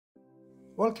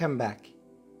Welcome back.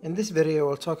 In this video,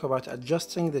 we'll talk about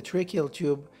adjusting the tracheal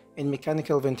tube in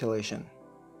mechanical ventilation.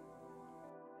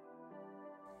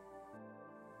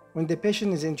 When the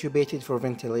patient is intubated for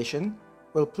ventilation,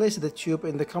 we'll place the tube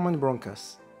in the common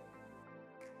bronchus.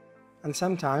 And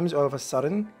sometimes, all of a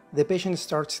sudden, the patient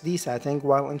starts desatting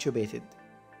while intubated.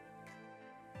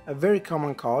 A very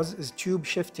common cause is tube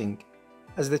shifting,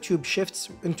 as the tube shifts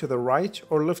into the right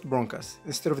or left bronchus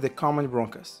instead of the common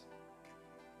bronchus.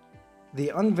 The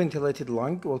unventilated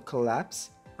lung will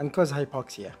collapse and cause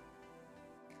hypoxia.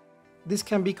 This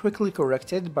can be quickly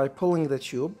corrected by pulling the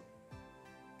tube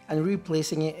and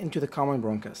replacing it into the common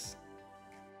bronchus.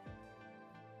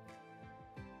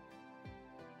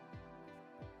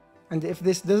 And if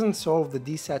this doesn't solve the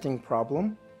desatting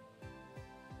problem,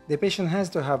 the patient has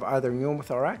to have either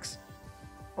pneumothorax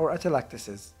or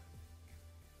atelectasis.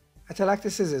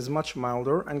 Atelectasis is much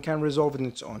milder and can resolve on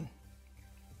its own.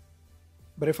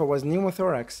 But if it was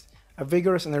pneumothorax, a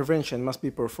vigorous intervention must be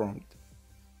performed.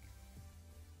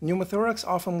 Pneumothorax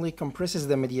often compresses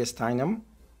the mediastinum,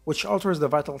 which alters the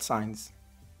vital signs,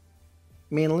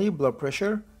 mainly blood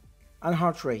pressure and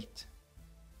heart rate.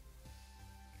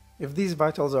 If these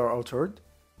vitals are altered,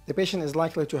 the patient is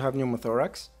likely to have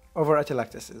pneumothorax over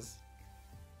atelectasis.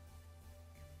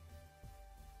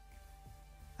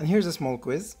 And here's a small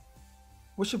quiz.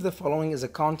 Which of the following is a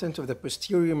content of the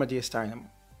posterior mediastinum?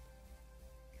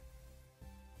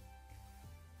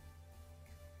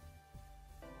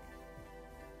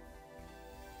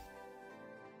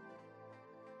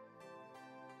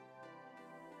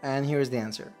 And here's the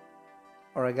answer.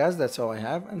 Alright guys, that's all I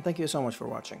have, and thank you so much for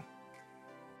watching.